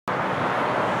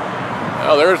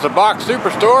Well, there's the box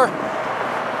Superstore.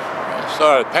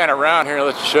 So I'd pan around here and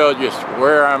let you show just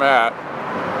where I'm at.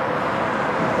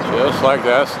 Just like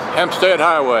that. Hempstead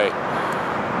Highway.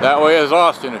 That way is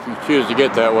Austin if you choose to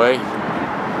get that way.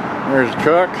 There's the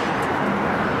truck.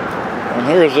 And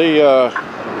here's the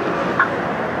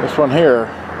this one here.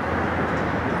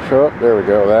 Show up. There we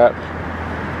go. That.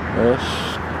 This.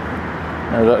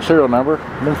 There's that serial number.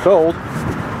 Been sold.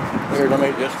 Here, let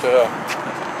me just oh,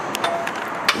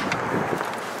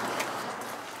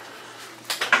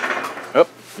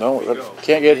 no,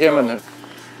 can't get him in the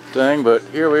thing, but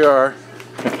here we are.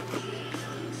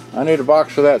 I need a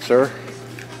box for that, sir.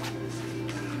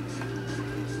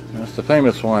 That's the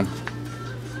famous one.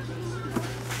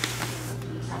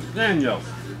 Sanyo.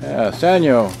 Yeah,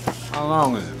 Sanyo. How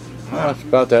long is it? Well, it's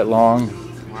about that long.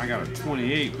 Well, I got a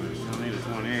 28, but you don't need a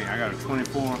 28. I got a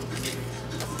 24.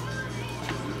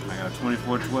 I got a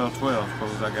 24, 12, 12.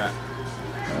 Suppose I got.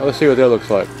 Let's see what that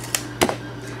looks like.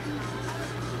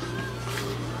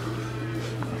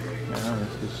 Yeah,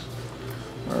 this is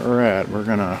where we're at.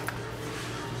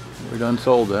 We done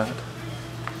sold that.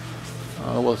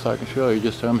 Well, I can show you.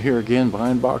 Just I'm here again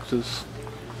behind boxes.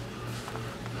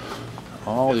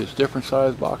 All these different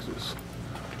size boxes.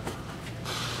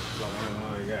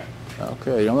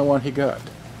 Okay, the only one he got.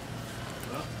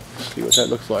 Let's see what that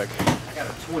looks like. I got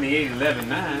a 28, 11,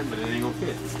 9, but it ain't gonna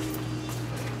fit.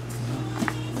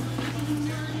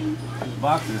 This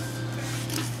box is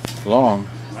Long.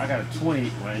 I got a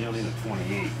 20. Well, you don't need a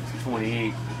 28. It's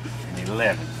 28 and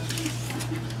 11.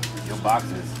 Your box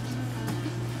is.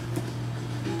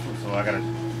 So I got a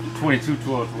 22,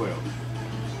 12, 12.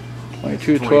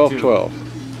 22, 12, 12.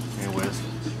 And with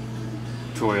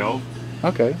 12.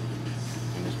 Okay.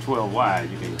 And it's 12 wide.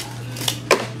 You can.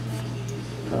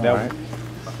 All right.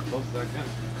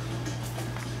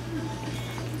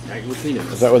 Is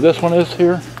Is that what this one is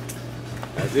here?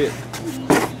 That's it.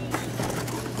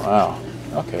 Wow.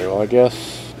 Okay, well I guess.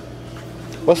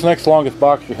 What's the next longest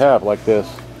box you have like this?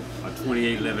 A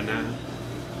 28, 11, 9.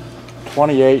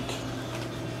 28,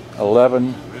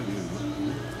 11.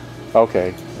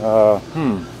 Okay.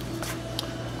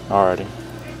 Alrighty.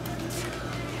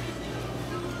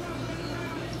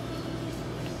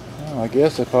 Well, I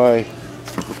guess if I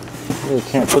really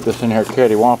can't put this in here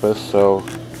cattywampus, so.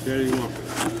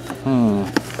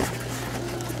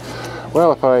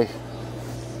 Well, if I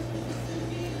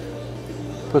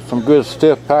put some good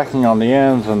stiff packing on the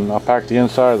ends and I'll pack the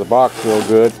inside of the box real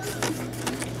good.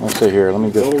 Let's see here. Let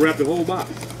me just. Bubble wrap the whole box.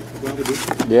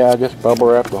 Yeah, just bubble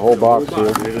wrap the whole box here.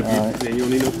 All right. Then you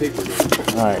don't need no paper.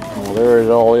 All right. Well, there it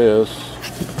all is.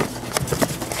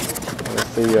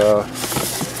 With the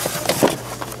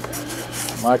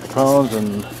microphones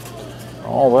and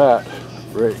all that.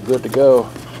 Great, good to go.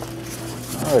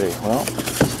 Alrighty. Well,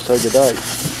 say goodnight.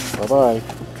 Bye bye.